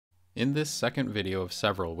In this second video of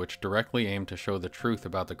several which directly aim to show the truth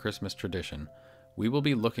about the Christmas tradition, we will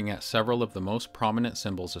be looking at several of the most prominent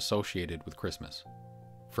symbols associated with Christmas.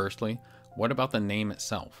 Firstly, what about the name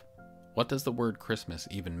itself? What does the word Christmas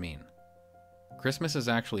even mean? Christmas is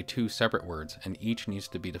actually two separate words, and each needs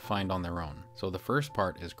to be defined on their own, so the first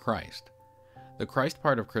part is Christ. The Christ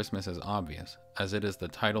part of Christmas is obvious, as it is the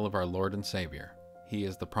title of our Lord and Savior. He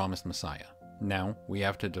is the promised Messiah. Now, we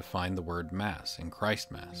have to define the word Mass in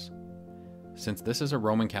Christ Mass. Since this is a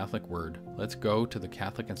Roman Catholic word, let's go to the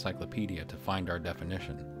Catholic Encyclopedia to find our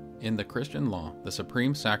definition. In the Christian law, the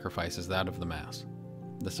supreme sacrifice is that of the Mass.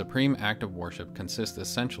 The supreme act of worship consists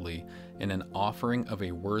essentially in an offering of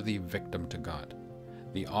a worthy victim to God,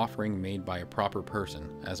 the offering made by a proper person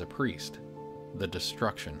as a priest, the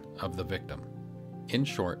destruction of the victim. In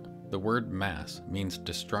short, the word Mass means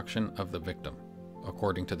destruction of the victim,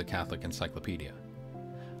 according to the Catholic Encyclopedia.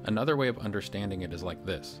 Another way of understanding it is like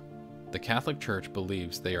this. The Catholic Church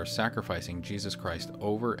believes they are sacrificing Jesus Christ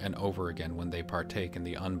over and over again when they partake in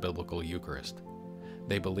the unbiblical Eucharist.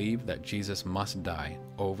 They believe that Jesus must die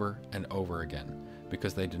over and over again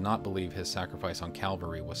because they do not believe his sacrifice on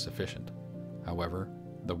Calvary was sufficient. However,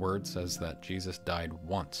 the word says that Jesus died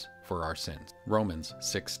once for our sins. Romans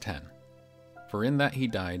 6:10. For in that he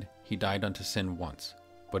died unto sin once,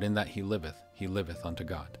 but in that he liveth unto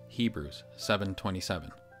God. Hebrews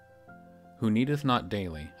 7:27. Who needeth not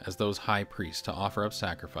daily, as those high priests, to offer up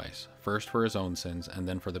sacrifice, first for his own sins and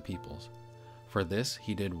then for the people's. For this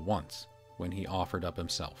he did once, when he offered up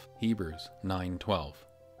himself. Hebrews 9:12.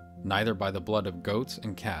 Neither by the blood of goats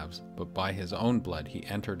and calves, but by his own blood he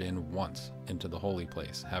entered in once into the holy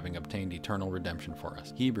place, having obtained eternal redemption for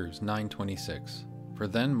us. Hebrews 9:26. For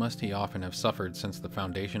then must he often have suffered since the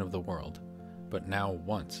foundation of the world. But now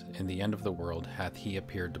once, in the end of the world, hath he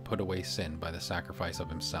appeared to put away sin by the sacrifice of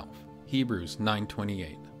himself. Hebrews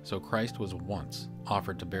 9:28. So Christ was once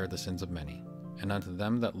offered to bear the sins of many, and unto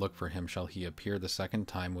them that look for him shall he appear the second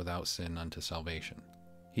time without sin unto salvation.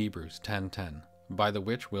 Hebrews 10:10. By the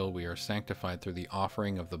which will we are sanctified through the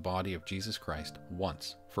offering of the body of Jesus Christ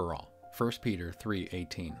once for all. 1 Peter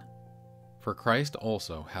 3:18. For Christ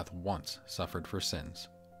also hath once suffered for sins,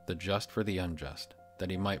 the just for the unjust, that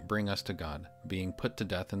he might bring us to God, being put to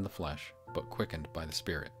death in the flesh, but quickened by the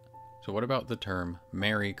Spirit. So what about the term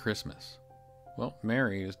Merry Christmas? Well,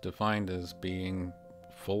 merry is defined as being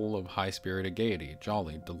full of high-spirited gaiety,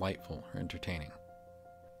 jolly, delightful, or entertaining.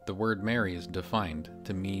 The word merry is defined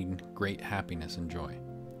to mean great happiness and joy.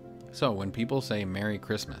 So when people say Merry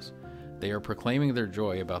Christmas, they are proclaiming their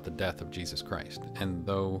joy about the death of Jesus Christ, and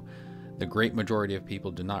though the great majority of people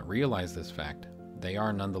do not realize this fact, they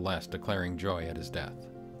are nonetheless declaring joy at his death.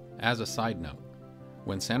 As a side note,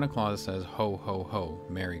 when Santa Claus says ho ho ho,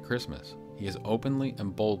 Merry Christmas, he is openly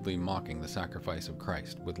and boldly mocking the sacrifice of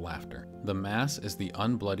Christ with laughter. The Mass is the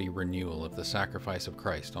unbloody renewal of the sacrifice of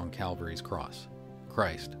Christ on Calvary's cross.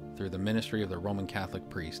 Christ, through the ministry of the Roman Catholic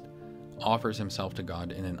priest, offers himself to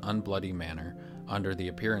God in an unbloody manner under the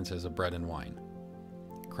appearances of bread and wine.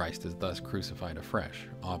 Christ is thus crucified afresh,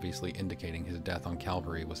 obviously indicating his death on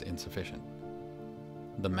Calvary was insufficient.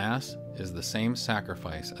 The Mass is the same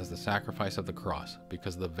sacrifice as the sacrifice of the cross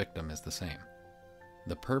because the victim is the same.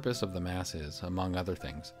 The purpose of the Mass is, among other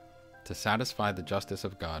things, to satisfy the justice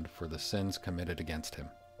of God for the sins committed against him.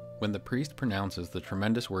 When the priest pronounces the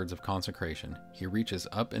tremendous words of consecration, he reaches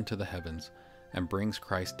up into the heavens and brings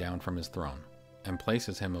Christ down from his throne, and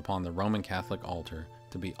places him upon the Roman Catholic altar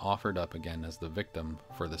to be offered up again as the victim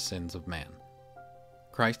for the sins of man.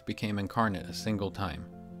 Christ became incarnate a single time.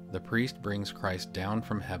 The priest brings Christ down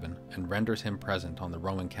from heaven and renders him present on the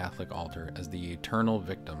Roman Catholic altar as the eternal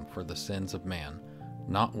victim for the sins of man,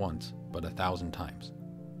 not once, but 1,000 times.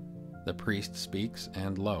 The priest speaks,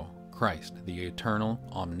 and lo, Christ, the eternal,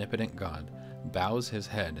 omnipotent God, bows his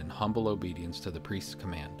head in humble obedience to the priest's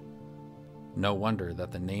command. No wonder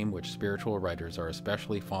that the name which spiritual writers are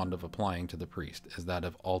especially fond of applying to the priest is that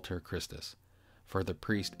of Alter Christus, for the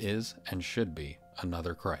priest is and should be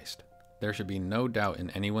another Christ. There should be no doubt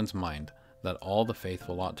in anyone's mind that all the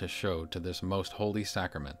faithful ought to show to this most holy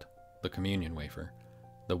sacrament, the communion wafer,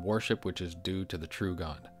 the worship which is due to the true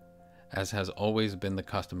God, as has always been the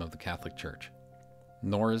custom of the Catholic Church.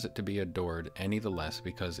 Nor is it to be adored any the less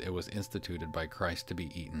because it was instituted by Christ to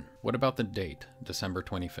be eaten. What about the date, December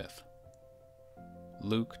 25th?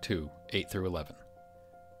 Luke 2:8-11.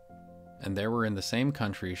 And there were in the same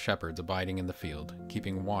country shepherds abiding in the field,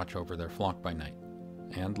 keeping watch over their flock by night.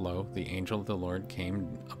 And lo, the angel of the Lord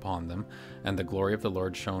came upon them, and the glory of the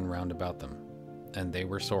Lord shone round about them. And they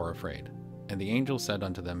were sore afraid. And the angel said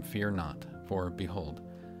unto them, Fear not, for, behold,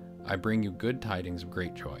 I bring you good tidings of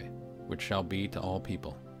great joy, which shall be to all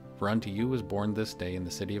people. For unto you is born this day in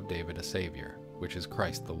the city of David a Savior, which is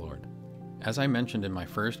Christ the Lord. As I mentioned in my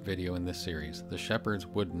first video in this series, the shepherds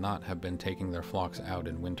would not have been taking their flocks out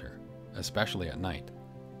in winter, especially at night.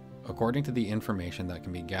 According to the information that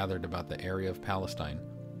can be gathered about the area of Palestine,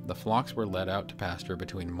 the flocks were led out to pasture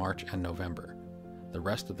between March and November. The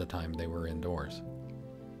rest of the time they were indoors.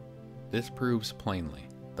 This proves plainly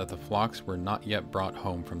that the flocks were not yet brought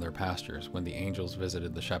home from their pastures when the angels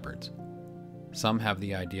visited the shepherds. Some have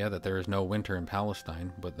the idea that there is no winter in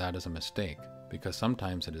Palestine, but that is a mistake, because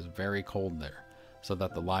sometimes it is very cold there, so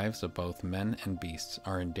that the lives of both men and beasts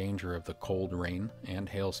are in danger of the cold rain and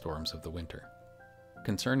hailstorms of the winter.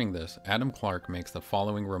 Concerning this, Adam Clarke makes the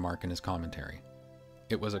following remark in his commentary.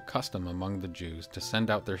 It was a custom among the Jews to send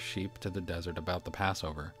out their sheep to the desert about the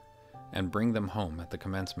Passover, and bring them home at the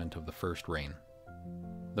commencement of the first rain.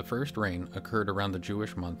 The first rain occurred around the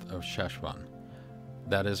Jewish month of Sheshvan,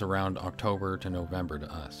 that is around October to November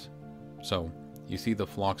to us. So, you see the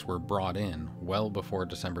flocks were brought in well before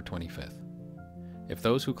December 25th. If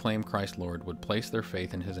those who claim Christ Lord would place their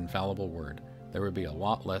faith in his infallible word, there would be a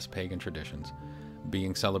lot less pagan traditions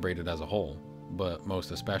being celebrated as a whole, but most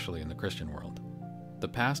especially in the Christian world. The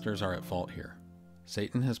pastors are at fault here.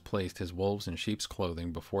 Satan has placed his wolves in sheep's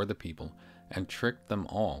clothing before the people and tricked them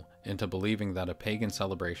all into believing that a pagan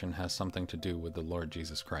celebration has something to do with the Lord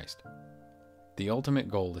Jesus Christ. The ultimate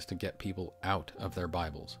goal is to get people out of their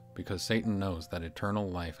Bibles, because Satan knows that eternal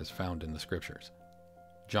life is found in the Scriptures.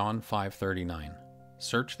 John 5:39,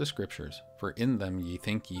 Search the Scriptures, for in them ye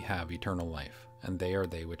think ye have eternal life, and they are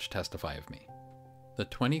they which testify of me. The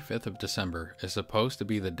 25th of December is supposed to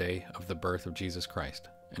be the day of the birth of Jesus Christ,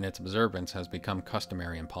 and its observance has become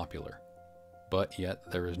customary and popular. But yet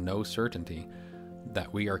there is no certainty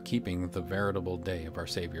that we are keeping the veritable day of our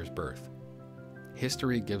Savior's birth.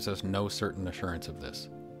 History gives us no certain assurance of this.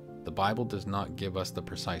 The Bible does not give us the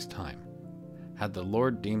precise time. Had the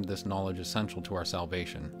Lord deemed this knowledge essential to our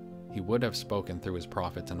salvation, he would have spoken through his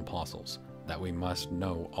prophets and apostles, that we must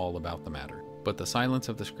know all about the matter. But the silence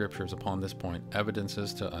of the Scriptures upon this point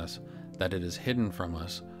evidences to us that it is hidden from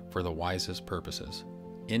us for the wisest purposes.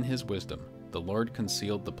 In his wisdom, the Lord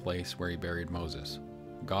concealed the place where he buried Moses.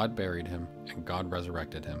 God buried him, and God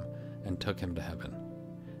resurrected him, and took him to heaven.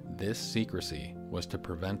 This secrecy was to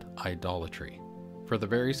prevent idolatry. For the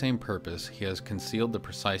very same purpose, he has concealed the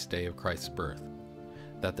precise day of Christ's birth,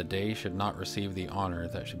 that the day should not receive the honor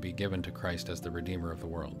that should be given to Christ as the Redeemer of the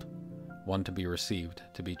world, one to be received,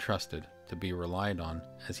 to be trusted, to be relied on,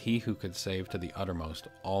 as he who could save to the uttermost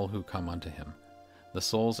all who come unto him. The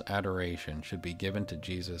soul's adoration should be given to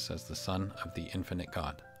Jesus as the Son of the infinite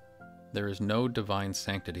God. There is no divine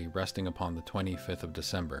sanctity resting upon the 25th of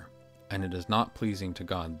December, and it is not pleasing to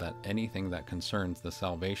God that anything that concerns the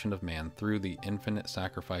salvation of man through the infinite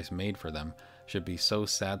sacrifice made for them should be so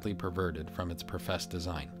sadly perverted from its professed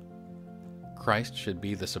design. Christ should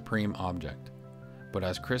be the supreme object, but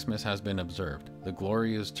as Christmas has been observed, the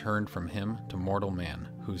glory is turned from him to mortal man,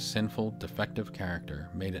 whose sinful, defective character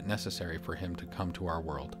made it necessary for him to come to our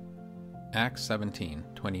world. Acts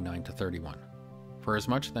 17:29-31. For as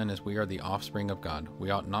much then as we are the offspring of God,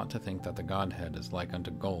 we ought not to think that the Godhead is like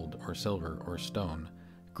unto gold, or silver, or stone,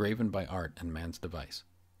 graven by art and man's device.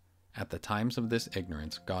 At the times of this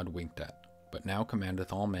ignorance God winked at, but now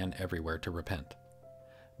commandeth all men everywhere to repent.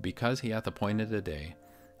 Because he hath appointed a day,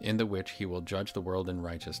 in the which he will judge the world in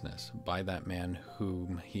righteousness, by that man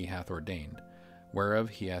whom he hath ordained, whereof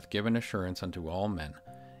he hath given assurance unto all men,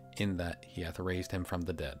 in that he hath raised him from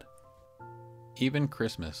the dead. Even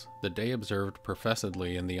Christmas, the day observed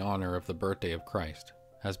professedly in the honor of the birthday of Christ,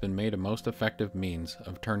 has been made a most effective means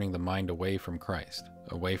of turning the mind away from Christ,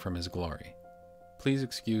 away from his glory. Please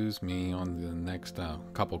excuse me on the next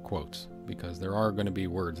couple quotes, because there are going to be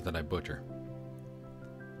words that I butcher.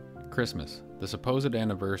 Christmas, the supposed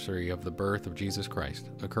anniversary of the birth of Jesus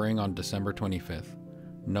Christ, occurring on December 25th,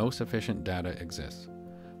 no sufficient data exists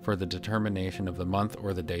for the determination of the month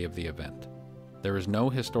or the day of the event. There is no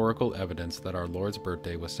historical evidence that our Lord's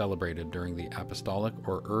birthday was celebrated during the apostolic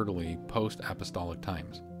or early post-apostolic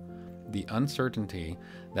times. The uncertainty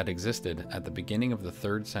that existed at the beginning of the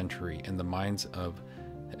 3rd century in the minds of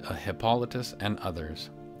Hippolytus and others.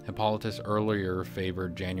 Hippolytus earlier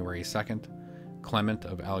favored January 2nd, Clement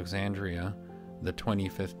of Alexandria, the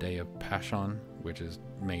 25th day of Paschon, which is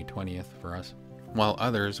May 20th for us, while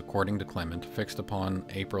others, according to Clement, fixed upon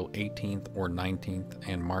April 18th or 19th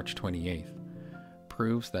and March 28th.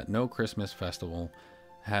 Proves that no Christmas festival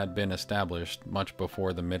had been established much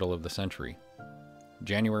before the middle of the century.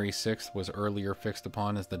 January 6th was earlier fixed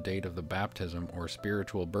upon as the date of the baptism or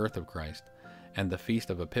spiritual birth of Christ, and the Feast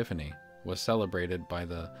of Epiphany was celebrated by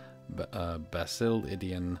the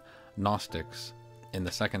Basilidian Gnostics in the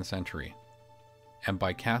 2nd century, and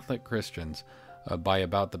by Catholic Christians by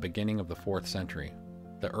about the beginning of the 4th century.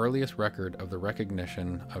 The earliest record of the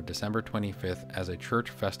recognition of December 25th as a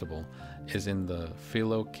church festival is in the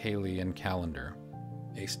Philocalian calendar.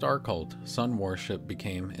 A star cult, sun worship,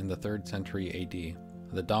 became, in the 3rd century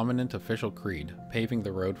AD, the dominant official creed, paving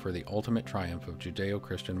the road for the ultimate triumph of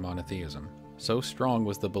Judeo-Christian monotheism. So strong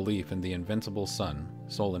was the belief in the invincible sun,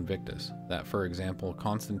 Sol Invictus, that, for example,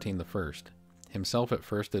 Constantine I, himself at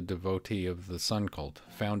first a devotee of the sun cult,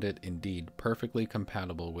 found it indeed perfectly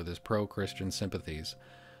compatible with his pro-Christian sympathies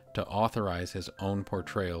to authorize his own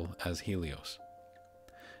portrayal as Helios.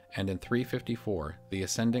 And in 354, the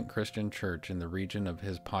ascendant Christian church in the region of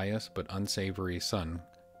his pious but unsavory son,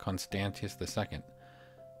 Constantius II,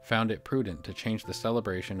 found it prudent to change the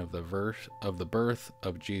celebration of the birth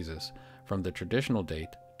of Jesus from the traditional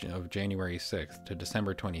date of January 6th to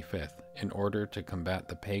December 25th in order to combat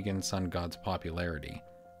the pagan sun god's popularity,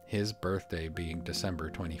 his birthday being December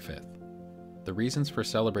 25th. The reasons for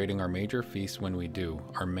celebrating our major feasts when we do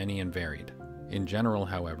are many and varied. In general,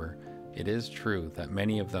 however, it is true that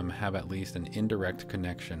many of them have at least an indirect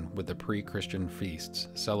connection with the pre-Christian feasts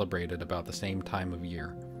celebrated about the same time of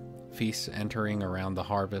year, feasts entering around the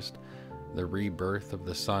harvest, the rebirth of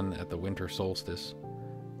the sun at the winter solstice,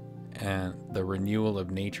 and the renewal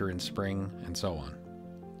of nature in spring, and so on.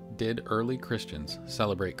 Did early Christians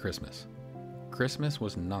celebrate Christmas? Christmas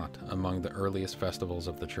was not among the earliest festivals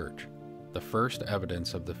of the church. The first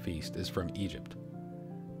evidence of the feast is from Egypt.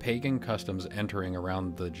 Pagan customs entering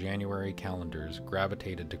around the January calendars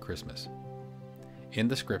gravitated to Christmas. In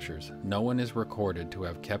the scriptures, no one is recorded to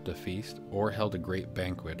have kept a feast or held a great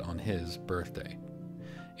banquet on his birthday.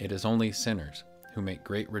 It is only sinners who make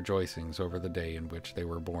great rejoicings over the day in which they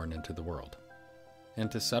were born into the world.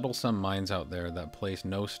 And to settle some minds out there that place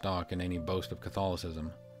no stock in any boast of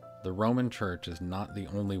Catholicism, the Roman Church is not the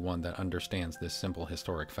only one that understands this simple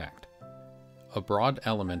historic fact. A broad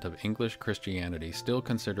element of English Christianity still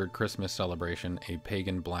considered Christmas celebration a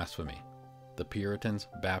pagan blasphemy. The Puritans,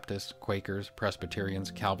 Baptists, Quakers,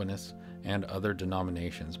 Presbyterians, Calvinists, and other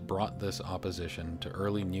denominations brought this opposition to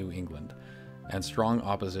early New England, and strong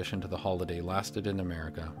opposition to the holiday lasted in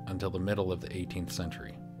America until the middle of the 18th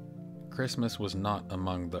century. Christmas was not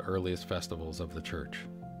among the earliest festivals of the church.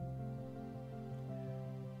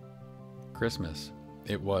 Christmas,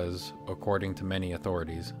 it was, according to many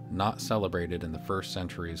authorities, not celebrated in the first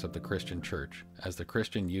centuries of the Christian church, as the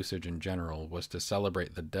Christian usage in general was to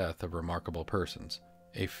celebrate the death of remarkable persons.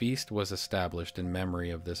 A feast was established in memory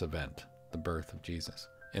of this event, the birth of Jesus,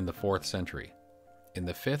 in the 4th century. In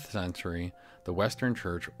the 5th century, the Western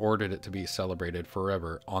Church ordered it to be celebrated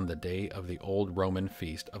forever on the day of the old Roman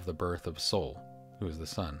feast of the birth of Sol, who is the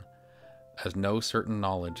sun, as no certain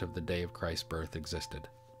knowledge of the day of Christ's birth existed.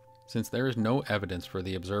 Since there is no evidence for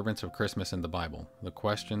the observance of Christmas in the Bible, the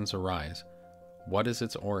questions arise: what is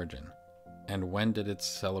its origin, and when did its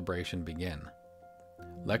celebration begin?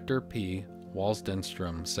 Lector P.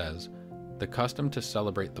 Waldenstrom says, "The custom to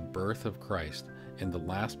celebrate the birth of Christ in the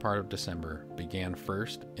last part of December began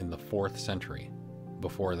first in the 4th century.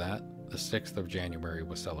 Before that, the 6th of January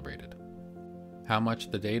was celebrated." How much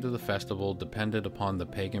the date of the festival depended upon the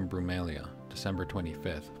pagan Brumalia, December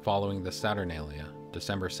 25th, following the Saturnalia,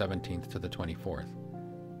 December 17th to the 24th,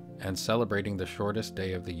 and celebrating the shortest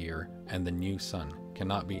day of the year and the new sun,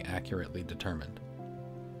 cannot be accurately determined.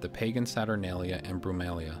 The pagan Saturnalia and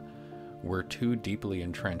Brumalia were too deeply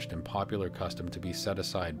entrenched in popular custom to be set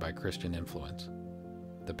aside by Christian influence.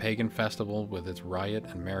 The pagan festival, with its riot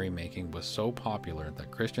and merrymaking, was so popular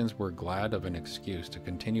that Christians were glad of an excuse to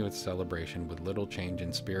continue its celebration with little change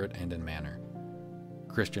in spirit and in manner.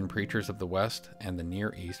 Christian preachers of the West and the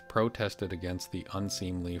Near East protested against the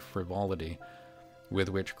unseemly frivolity with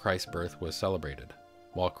which Christ's birth was celebrated,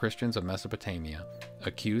 while Christians of Mesopotamia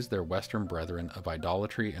accused their Western brethren of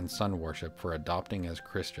idolatry and sun worship for adopting as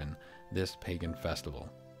Christian this pagan festival.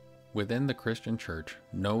 Within the Christian church,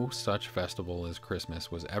 no such festival as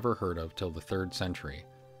Christmas was ever heard of till the 3rd century,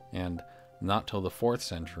 and not till the 4th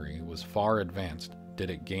century was far advanced did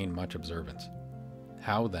it gain much observance.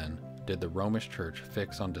 How, then, did the Romish Church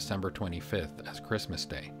fix on December 25th as Christmas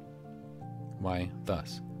Day? Why,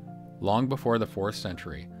 thus. Long before the 4th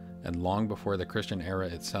century, and long before the Christian era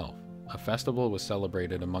itself, a festival was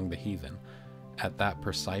celebrated among the heathen at that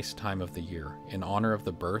precise time of the year in honor of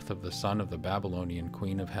the birth of the son of the Babylonian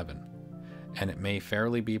Queen of Heaven, and it may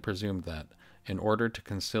fairly be presumed that, in order to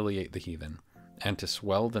conciliate the heathen, and to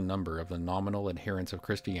swell the number of the nominal adherents of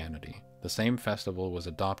Christianity, the same festival was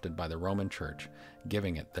adopted by the Roman Church,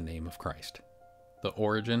 giving it the name of Christ. The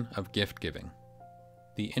origin of gift-giving.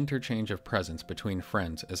 The interchange of presents between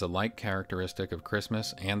friends is a like characteristic of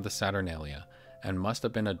Christmas and the Saturnalia, and must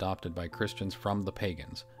have been adopted by Christians from the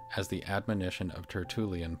pagans, as the admonition of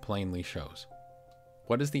Tertullian plainly shows.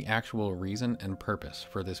 What is the actual reason and purpose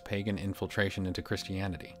for this pagan infiltration into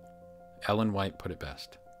Christianity? Ellen White put it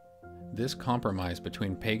best. This compromise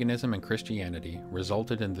between paganism and Christianity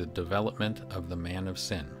resulted in the development of the man of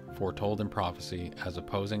sin, foretold in prophecy as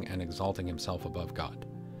opposing and exalting himself above God.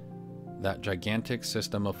 That gigantic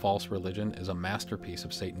system of false religion is a masterpiece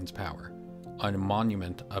of Satan's power, a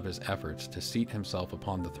monument of his efforts to seat himself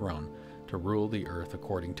upon the throne to rule the earth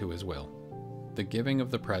according to his will. The giving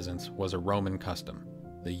of the presents was a Roman custom.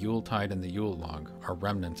 The Yuletide and the Yule log are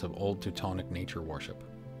remnants of old Teutonic nature worship.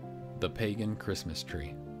 The pagan Christmas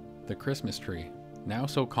tree. The Christmas tree, now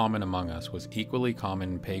so common among us, was equally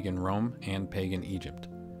common in pagan Rome and pagan Egypt.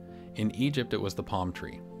 In Egypt it was the palm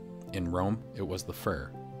tree. In Rome it was the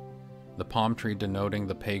fir. The palm tree denoting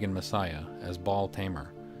the pagan Messiah as Baal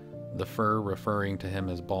Tamar, the fir referring to him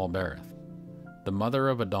as Baal Berith. The mother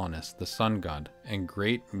of Adonis, the sun god and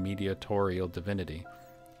great mediatorial divinity,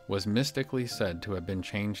 was mystically said to have been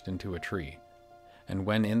changed into a tree, and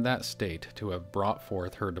when in that state to have brought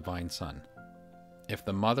forth her divine son. If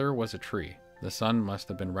the mother was a tree, the son must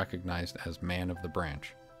have been recognized as man of the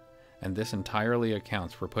branch, and this entirely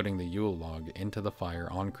accounts for putting the Yule log into the fire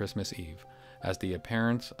on Christmas Eve as the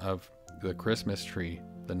appearance of the Christmas tree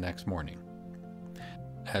the next morning.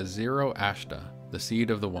 As Zoroaster, the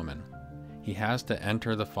seed of the woman, he has to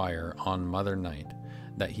enter the fire on Mother Night,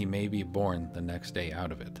 that he may be born the next day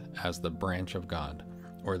out of it, as the branch of God,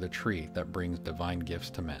 or the tree that brings divine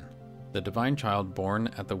gifts to men. The divine child born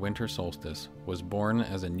at the winter solstice was born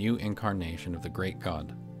as a new incarnation of the great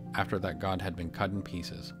God, after that God had been cut in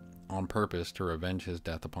pieces, on purpose to revenge his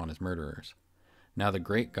death upon his murderers. Now the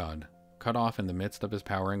great God, cut off in the midst of his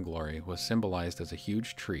power and glory, was symbolized as a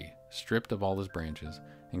huge tree, stripped of all his branches,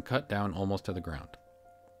 and cut down almost to the ground.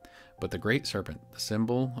 But the great serpent, the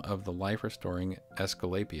symbol of the life-restoring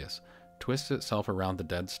Aesculapius, twists itself around the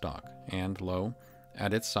dead stalk, and lo,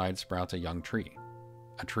 at its side sprouts a young tree.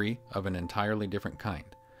 A tree of an entirely different kind,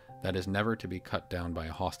 that is never to be cut down by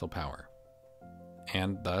a hostile power.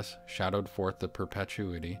 And thus shadowed forth the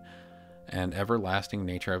perpetuity and everlasting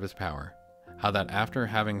nature of his power, how that after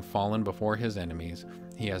having fallen before his enemies,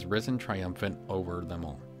 he has risen triumphant over them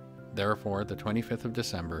all. Therefore, the 25th of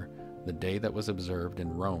December, the day that was observed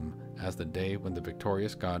in Rome as the day when the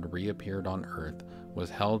victorious God reappeared on earth, was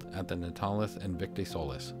held at the Natalis Invicti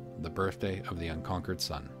Solis, the birthday of the unconquered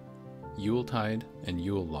sun. Yuletide and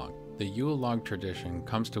Yule log. The Yule log tradition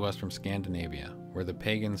comes to us from Scandinavia, where the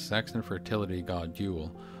pagan sex and fertility god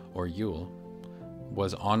Yule, or Yule,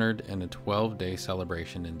 was honored in a 12-day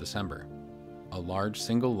celebration in December. A large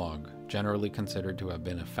single log, generally considered to have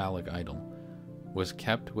been a phallic idol, was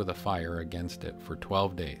kept with a fire against it for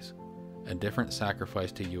 12 days, a different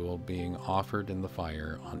sacrifice to Yule being offered in the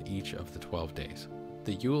fire on each of the 12 days.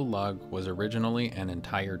 The Yule log was originally an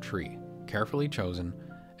entire tree, carefully chosen,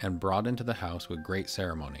 and brought into the house with great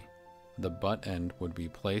ceremony. The butt end would be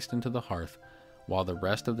placed into the hearth, while the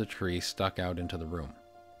rest of the tree stuck out into the room.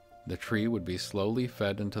 The tree would be slowly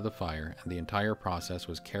fed into the fire, and the entire process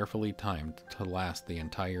was carefully timed to last the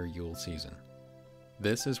entire Yule season.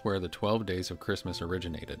 This is where the 12 days of Christmas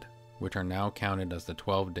originated, which are now counted as the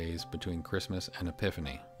 12 days between Christmas and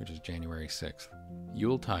Epiphany, which is January 6th.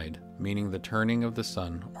 Yuletide, meaning the turning of the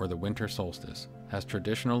sun or the winter solstice, has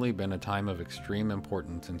traditionally been a time of extreme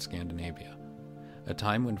importance in Scandinavia, a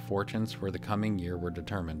time when fortunes for the coming year were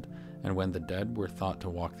determined and when the dead were thought to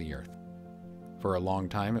walk the earth. For a long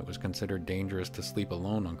time it was considered dangerous to sleep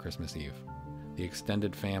alone on Christmas Eve. The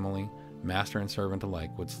extended family, master and servant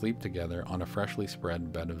alike, would sleep together on a freshly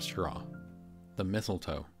spread bed of straw. The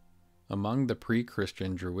mistletoe. Among the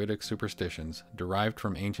pre-Christian Druidic superstitions derived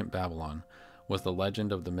from ancient Babylon was the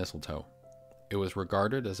legend of the mistletoe. It was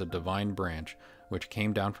regarded as a divine branch which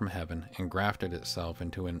came down from heaven and grafted itself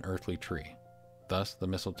into an earthly tree. Thus the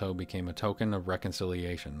mistletoe became a token of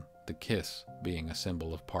reconciliation, the kiss being a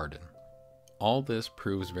symbol of pardon. All this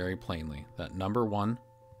proves very plainly that number one,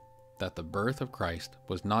 that the birth of Christ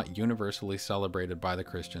was not universally celebrated by the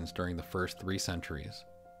Christians during the first 3 centuries.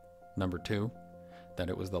 Number two, that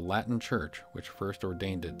it was the Latin Church which first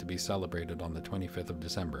ordained it to be celebrated on the 25th of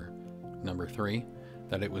December. Number 3,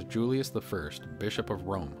 that it was Julius I, Bishop of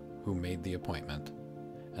Rome, who made the appointment.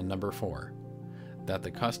 And number 4, that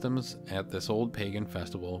the customs at this old pagan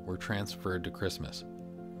festival were transferred to Christmas.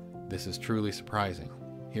 This is truly surprising.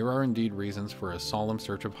 Here are indeed reasons for a solemn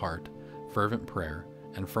search of heart, fervent prayer,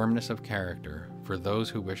 and firmness of character for those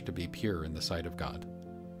who wish to be pure in the sight of God.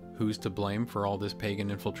 Who's to blame for all this pagan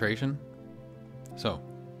infiltration? So,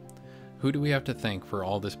 who do we have to thank for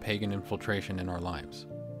all this pagan infiltration in our lives?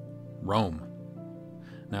 Rome.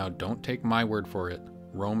 Now, don't take my word for it.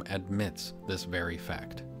 Rome admits this very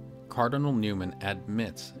fact. Cardinal Newman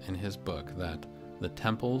admits in his book that the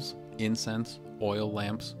temples, incense, oil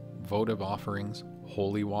lamps, votive offerings,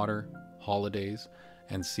 holy water, holidays,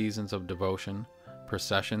 and seasons of devotion,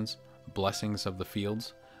 processions, blessings of the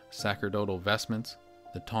fields, sacerdotal vestments,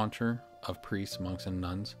 the tonsure of priests, monks, and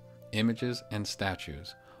nuns, images, and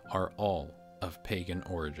statues are all of pagan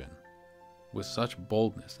origin. With such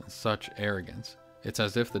boldness and such arrogance, it's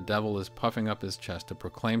as if the devil is puffing up his chest to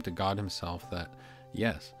proclaim to God himself that,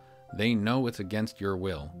 yes, they know it's against your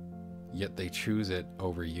will, yet they choose it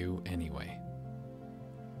over you anyway.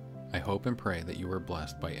 I hope and pray that you were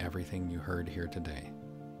blessed by everything you heard here today.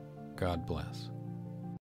 God bless.